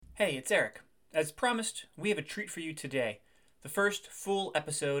Hey, it's Eric. As promised, we have a treat for you today. The first full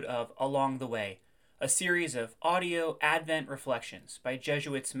episode of Along the Way, a series of audio Advent reflections by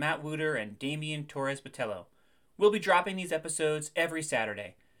Jesuits Matt Wooter and Damian Torres Botello. We'll be dropping these episodes every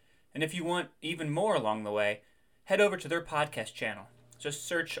Saturday. And if you want even more along the way, head over to their podcast channel. Just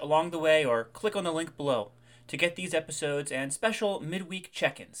search Along the Way or click on the link below to get these episodes and special midweek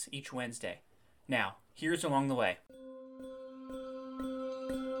check-ins each Wednesday. Now, here's Along the Way.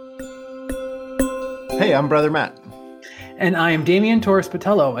 Hey, I'm Brother Matt. And I am Damian Torres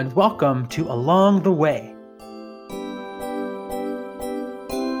Botello, and welcome to Along the Way.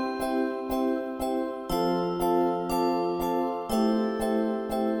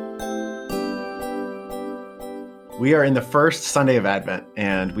 We are in the first Sunday of Advent,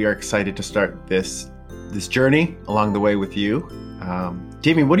 and we are excited to start this journey along the way with you.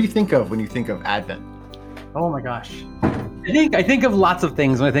 Damian, what do you think of when you think of Advent? Oh my gosh. I think of lots of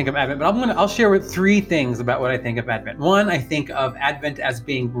things when I think of Advent, but I'll share with three things about what I think of Advent. One, I think of Advent as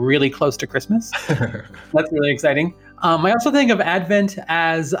being really close to Christmas. That's really exciting. I also think of Advent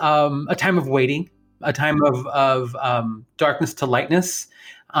as a time of waiting, a time of darkness to lightness.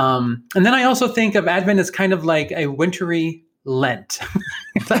 And then I also think of Advent as kind of like a wintry Lent.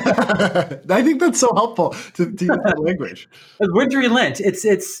 I think that's so helpful to use that language. Wintry Lent. It's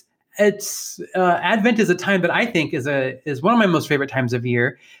Advent is a time that I think is one of my most favorite times of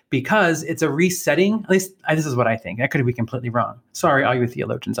year because it's a resetting. At least this is what I think. I could be completely wrong. Sorry, all you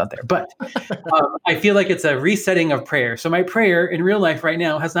theologians out there, but I feel like it's a resetting of prayer. So my prayer in real life right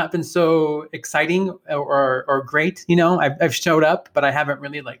now has not been so exciting or great. You know, I've showed up, but I haven't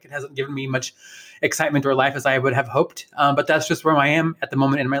really it hasn't given me much excitement or life as I would have hoped. But that's just where I am at the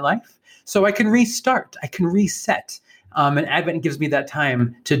moment in my life. So I can restart. I can reset. And Advent gives me that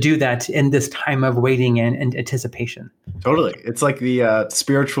time to do that in this time of waiting and anticipation. Totally. It's like the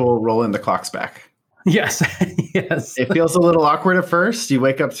spiritual rolling the clocks back. Yes. Yes. It feels a little awkward at first. You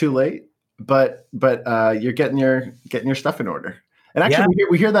wake up too late, but you're getting your stuff in order. And actually,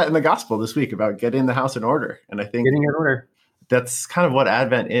 we hear that in the gospel this week about getting the house in order. And I think getting it in order. That's kind of what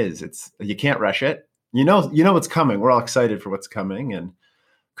Advent is. You can't rush it. You know what's coming. We're all excited for what's coming, and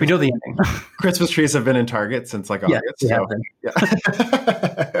we know the ending. Christmas trees have been in Target since August. Yeah.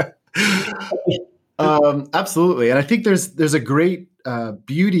 Absolutely. And I think there's a great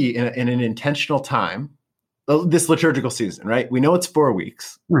beauty in an intentional time, this liturgical season, right? We know it's 4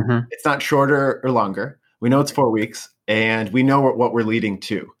 weeks. Mm-hmm. It's not shorter or longer. We know it's 4 weeks, and we know what we're leading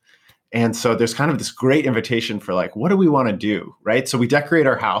to. And so there's kind of this great invitation for what do we want to do, right? So we decorate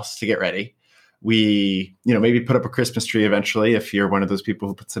our house to get ready. We, maybe put up a Christmas tree eventually if you're one of those people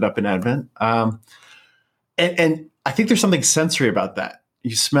who puts it up in Advent. And I think there's something sensory about that.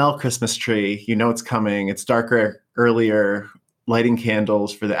 You smell Christmas tree, it's coming. It's darker earlier, lighting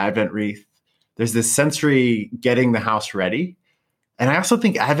candles for the Advent wreath. There's this sensory getting the house ready. And I also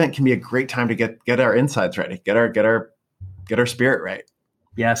think Advent can be a great time to get our insides ready, get our spirit right.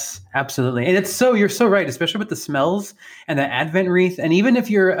 Yes, absolutely. And you're so right, especially with the smells and the Advent wreath. And even if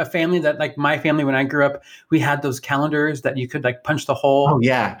you're a family that, like my family, when I grew up, we had those calendars that you could punch the hole. Oh,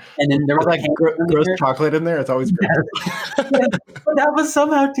 yeah. And then there was gross chocolate in there. It's always great. Yes. But that was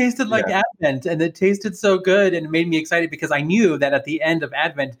somehow tasted like Advent, and it tasted so good, and it made me excited because I knew that at the end of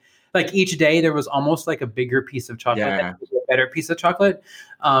Advent, each day there was almost a bigger piece of chocolate, a better piece of chocolate.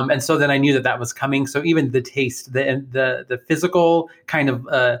 And so then I knew that was coming. So even the taste, the physical kind of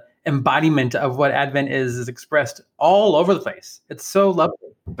embodiment of what Advent is expressed all over the place. It's so lovely.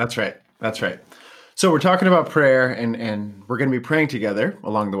 That's right. So we're talking about prayer, and we're going to be praying together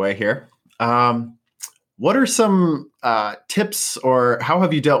along the way here. What are some tips, or how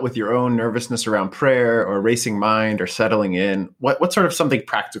have you dealt with your own nervousness around prayer or racing mind or settling in? What sort of something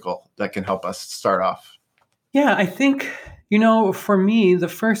practical that can help us start off? Yeah, I think, for me, the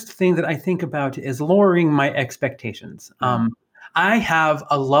first thing that I think about is lowering my expectations. I have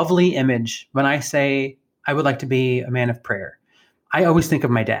a lovely image when I say I would like to be a man of prayer. I always think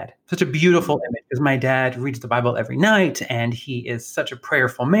of my dad. Such a beautiful image, because my dad reads the Bible every night, and he is such a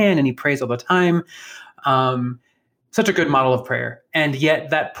prayerful man, and he prays all the time. Such a good model of prayer. And yet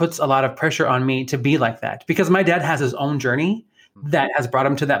that puts a lot of pressure on me to be like that, because my dad has his own journey that has brought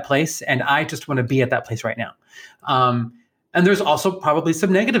him to that place. And I just want to be at that place right now. And there's also probably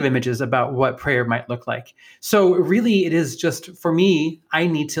some negative images about what prayer might look like. So really it is just, for me, I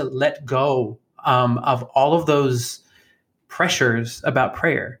need to let go of all of those pressures about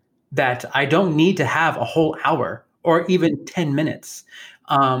prayer, that I don't need to have a whole hour or even 10 minutes.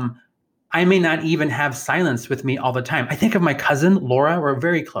 I may not even have silence with me all the time. I think of my cousin, Laura. We're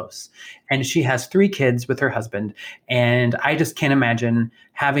very close. And she has 3 kids with her husband. And I just can't imagine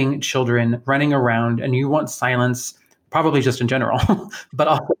having children running around and you want silence, probably just in general, but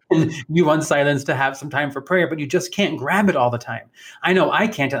often you want silence to have some time for prayer, but you just can't grab it all the time. I know I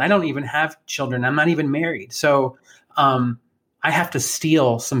can't, and I don't even have children. I'm not even married. So I have to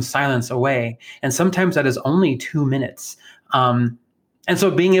steal some silence away. And sometimes that is only 2 minutes. And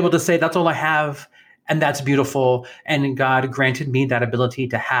so being able to say, that's all I have, and that's beautiful. And God granted me that ability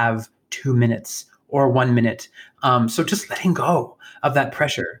to have 2 minutes or 1 minute. So just letting go of that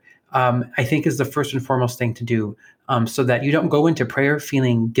pressure, I think is the first and foremost thing to do, so that you don't go into prayer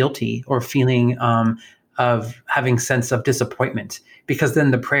feeling guilty or feeling of having sense of disappointment, because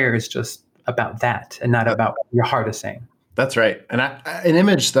then the prayer is just about that and not about what your heart is saying. That's right. And an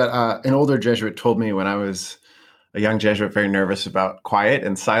image that an older Jesuit told me when I was a young Jesuit, very nervous about quiet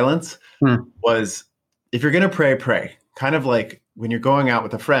and silence, was, if you're going to pray, pray. Kind of like when you're going out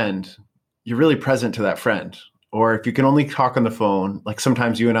with a friend, you're really present to that friend. Or if you can only talk on the phone, like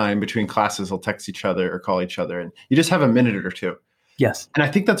sometimes you and I in between classes will text each other or call each other, and you just have a minute or two. Yes. And I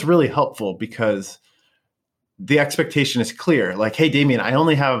think that's really helpful because the expectation is clear. Like, hey, Damien, I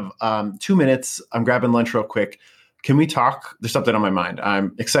only have 2 minutes. I'm grabbing lunch real quick. Can we talk? There's something on my mind.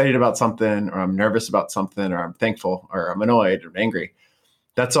 I'm excited about something, or I'm nervous about something, or I'm thankful, or I'm annoyed or angry.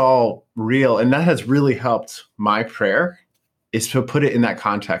 That's all real. And that has really helped my prayer, is to put it in that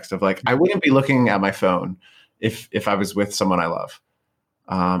context of like, I wouldn't be looking at my phone if I was with someone I love.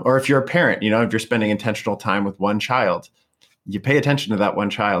 Or if you're a parent, if you're spending intentional time with one child, you pay attention to that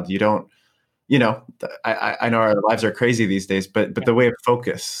one child. You don't, I know our lives are crazy these days, but the way of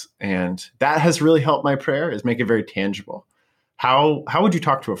focus, and that has really helped my prayer, is make it very tangible. How would you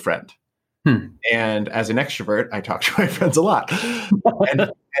talk to a friend? And as an extrovert, I talk to my friends a lot.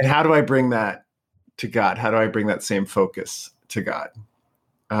 and how do I bring that to God? How do I bring that same focus to God?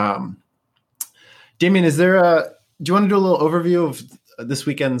 Damien, do you want to do a little overview of this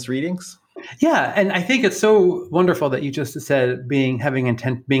weekend's readings? Yeah, and I think it's so wonderful that you just said being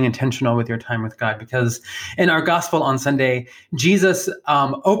intentional with your time with God, because in our gospel on Sunday, Jesus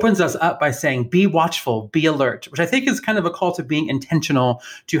opens us up by saying, be watchful, be alert, which I think is kind of a call to being intentional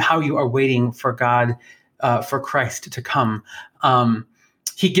to how you are waiting for God, for Christ to come.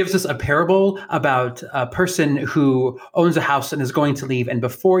 He gives us a parable about a person who owns a house and is going to leave. And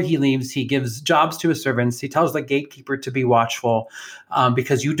before he leaves, he gives jobs to his servants. He tells the gatekeeper to be watchful,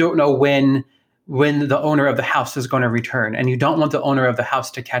 because you don't know when the owner of the house is going to return. And you don't want the owner of the house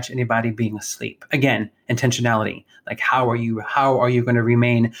to catch anybody being asleep. Again, intentionality. Like, how are you going to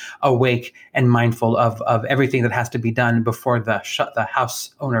remain awake and mindful of everything that has to be done before the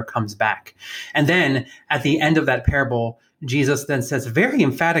house owner comes back? And then at the end of that parable, Jesus then says very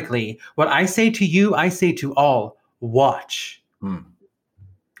emphatically, what I say to you, I say to all, watch.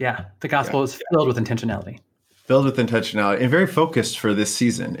 Yeah, the gospel is filled with intentionality. Filled with intentionality and very focused for this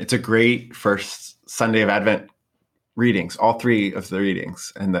season. It's a great first Sunday of Advent readings, all 3 of the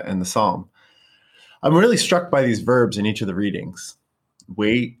readings and the psalm. I'm really struck by these verbs in each of the readings: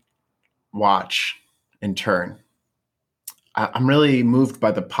 wait, watch, and turn. I'm really moved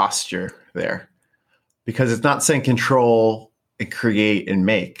by the posture there, because it's not saying control and create and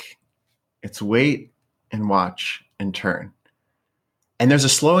make. It's wait and watch and turn. And there's a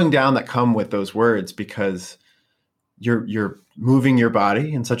slowing down that come with those words, because you're moving your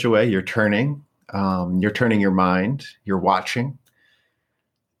body in such a way, you're turning your mind, you're watching.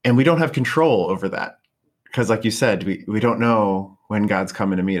 And we don't have control over that, because like you said, we don't know when God's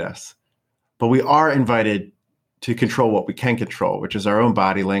coming to meet us. But we are invited to control what we can control, which is our own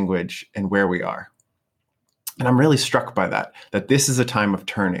body language and where we are. And I'm really struck by that this is a time of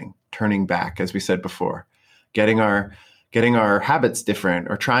turning back, as we said before, getting our habits different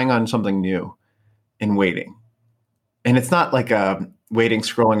or trying on something new and waiting. And it's not like waiting,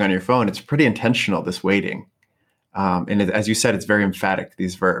 scrolling on your phone. It's pretty intentional, this waiting. And as you said, it's very emphatic,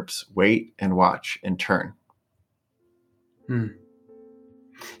 these verbs: wait and watch and turn.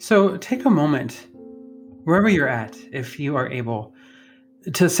 So take a moment, wherever you're at, if you are able,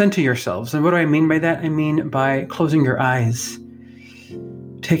 to center yourselves. And what do I mean by that? I mean by closing your eyes,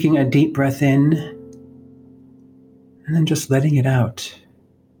 taking a deep breath in, and then just letting it out.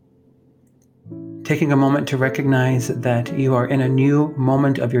 Taking a moment to recognize that you are in a new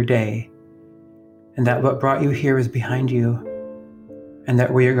moment of your day, and that what brought you here is behind you, and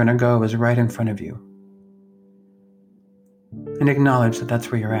that where you're going to go is right in front of you. And acknowledge that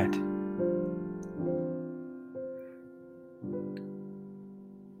that's where you're at.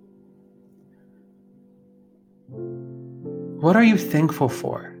 What are you thankful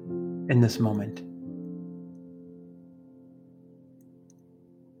for in this moment.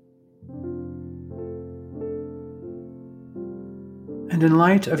 And in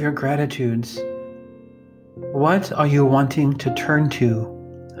light of your gratitudes, what are you wanting to turn to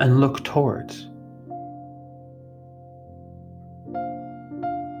and look towards?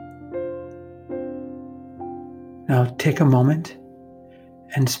 Now take a moment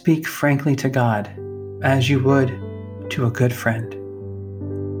and speak frankly to God as you would to a good friend.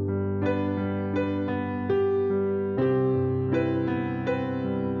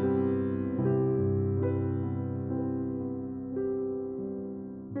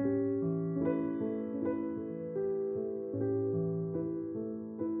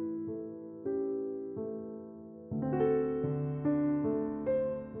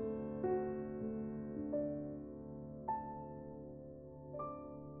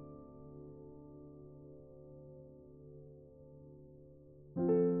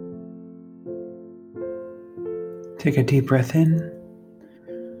 Take a deep breath in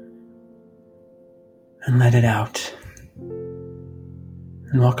and let it out.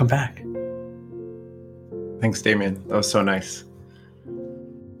 And welcome back. Thanks, Damien. That was so nice.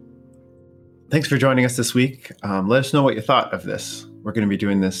 Thanks for joining us this week. Let us know what you thought of this. We're going to be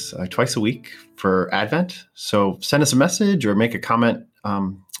doing this twice a week for Advent. So send us a message or make a comment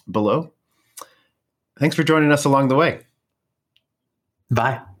below. Thanks for joining us along the way.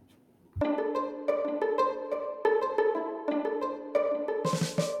 Bye.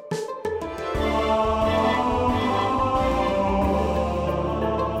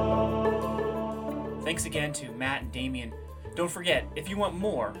 Thanks again to Matt and Damien. Don't forget, if you want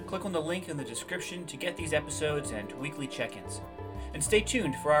more, click on the link in the description to get these episodes and weekly check-ins. And stay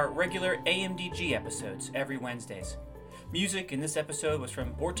tuned for our regular AMDG episodes every Wednesdays. Music in this episode was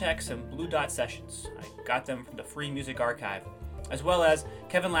from Vortex and Blue Dot Sessions. I got them from the Free Music Archive, as well as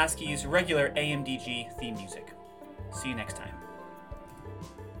Kevin Lasky's regular AMDG theme music. See you next time.